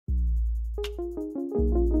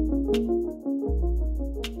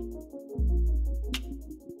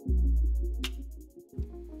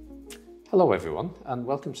Hello everyone, and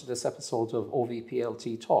welcome to this episode of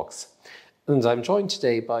OVPLT Talks. And I'm joined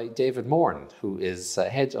today by David Moran, who is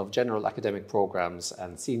Head of General Academic Programmes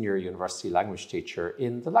and Senior University Language Teacher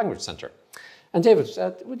in the Language Centre. And David,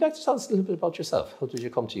 would you like to tell us a little bit about yourself? How did you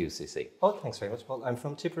come to UCC? Oh, thanks very much. Well, I'm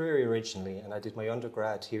from Tipperary originally, and I did my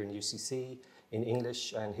undergrad here in UCC in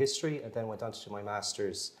English and History, and then went on to do my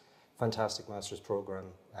master's, fantastic master's programme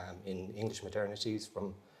in English modernities,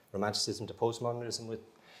 from Romanticism to Postmodernism, with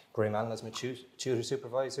Graham Allen as my tutor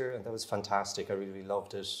supervisor, and that was fantastic. I really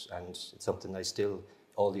loved it, and it's something I still,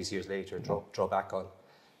 all these years later, draw back on.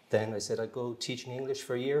 Then I said I'd go teaching English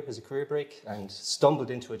for a year as a career break, and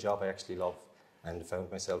stumbled into a job I actually love, and found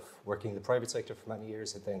myself working in the private sector for many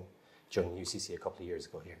years, and then joined UCC a couple of years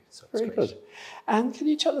ago here. So it's Very great. good. And can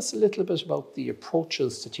you tell us a little bit about the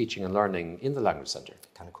approaches to teaching and learning in the Language Centre?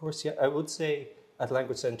 Can, of course, yeah. I would say at the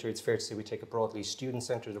Language Centre, it's fair to say we take a broadly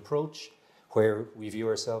student-centred approach, where we view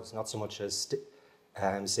ourselves not so much as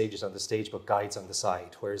sages on the stage, but guides on the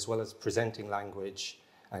side, where as well as presenting language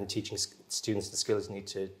and teaching students the skills need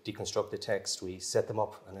to deconstruct the text, we set them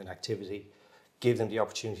up on an activity, give them the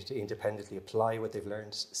opportunity to independently apply what they've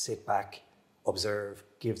learned, sit back, observe,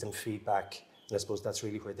 give them feedback. And I suppose that's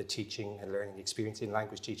really where the teaching and learning experience in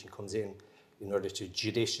language teaching comes in order to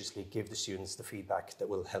judiciously give the students the feedback that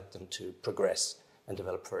will help them to progress and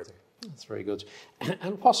develop further. That's very good.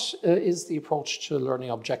 And what is the approach to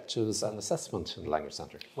learning objectives and assessment in the Language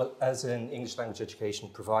Centre? Well, as an English language education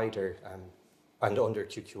provider and under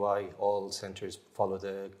QQI, all centres follow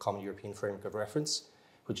the Common European Framework of Reference,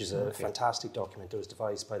 which is a fantastic document that was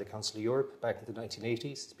devised by the Council of Europe back in the 1980s.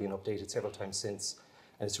 It's been updated several times since,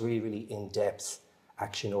 and it's really, really in-depth,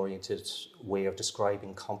 action-oriented way of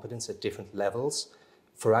describing competence at different levels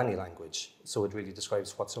for any language. So it really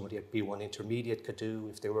describes what somebody at B1 intermediate could do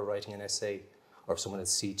if they were writing an essay, or someone at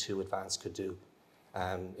C2 advanced could do,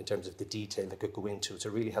 in terms of the detail that could go into it. So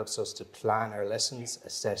it really helps us to plan our lessons,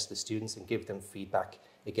 assess the students, and give them feedback,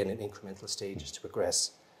 again, in incremental stages to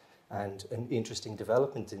progress. And an interesting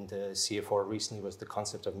development in the CF4 recently was the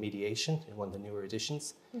concept of mediation in one of the newer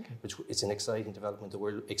editions, which is an exciting development that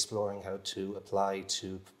we're exploring how to apply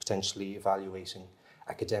to potentially evaluating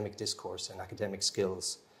academic discourse and academic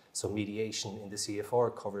skills. So mediation in the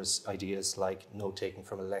CF4 covers ideas like note-taking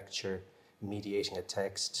from a lecture, mediating a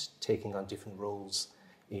text, taking on different roles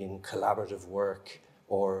in collaborative work,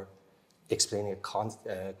 or explaining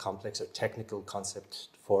a complex or technical concept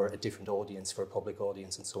for a different audience, for a public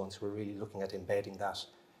audience, and so on. So we're really looking at embedding that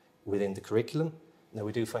within the curriculum. Now,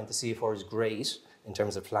 we do find the CF4 is great in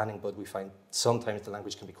terms of planning, but we find sometimes the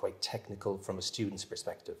language can be quite technical from a student's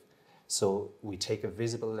perspective. So we take a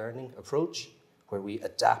visible learning approach where we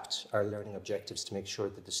adapt our learning objectives to make sure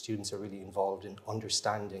that the students are really involved in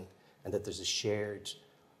understanding and that there's a shared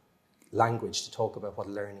language to talk about what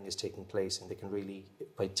learning is taking place, and they can really,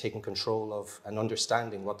 by taking control of and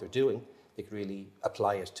understanding what they're doing, they can really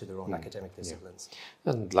apply it to their own academic disciplines.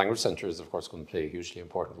 Yeah. And Language Centre is, of course, going to play a hugely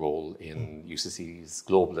important role in UCC's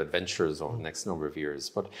global adventures over the next number of years.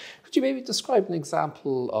 But could you maybe describe an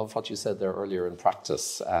example of what you said there earlier in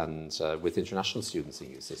practice and with international students in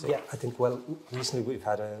UCC? Yeah, I think, well, recently we've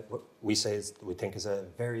had what we think is a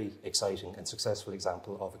very exciting and successful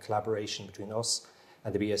example of a collaboration between us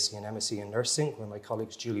and the BSc and MSc in nursing, where my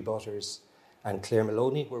colleagues Julie Butters and Claire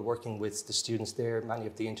Maloney were working with the students there. Many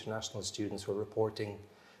of the international students were reporting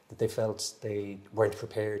that they felt they weren't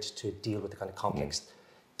prepared to deal with the kind of complex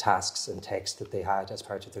tasks and texts that they had as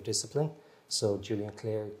part of their discipline. So Julie and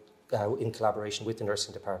Claire, in collaboration with the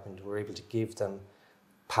nursing department, were able to give them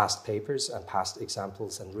past papers and past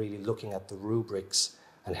examples, and really looking at the rubrics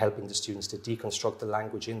and helping the students to deconstruct the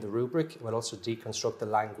language in the rubric, but also deconstruct the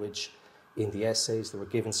language in the essays. They were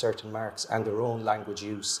given certain marks and their own language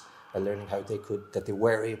use, and learning how they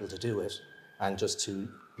were able to do it, and just to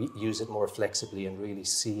use it more flexibly and really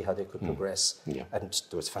see how they could progress. Yeah. And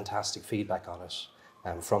there was fantastic feedback on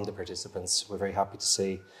it from the participants. We're very happy to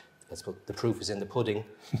say, I suppose the proof is in the pudding.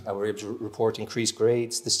 We're able to report increased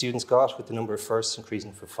grades the students got, with the number of firsts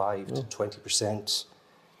increasing from 5 to 20%.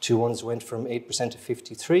 2-1s went from 8% to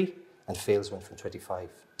 53%, and fails went from 25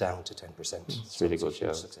 down to 10%. It's really good,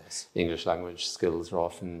 yeah. Success. English language skills are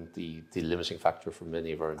often the limiting factor for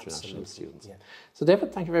many of our international students. Yeah. So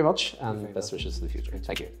David, thank you very much, and best wishes for the future.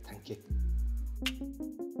 Thank you. Thank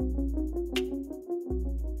you.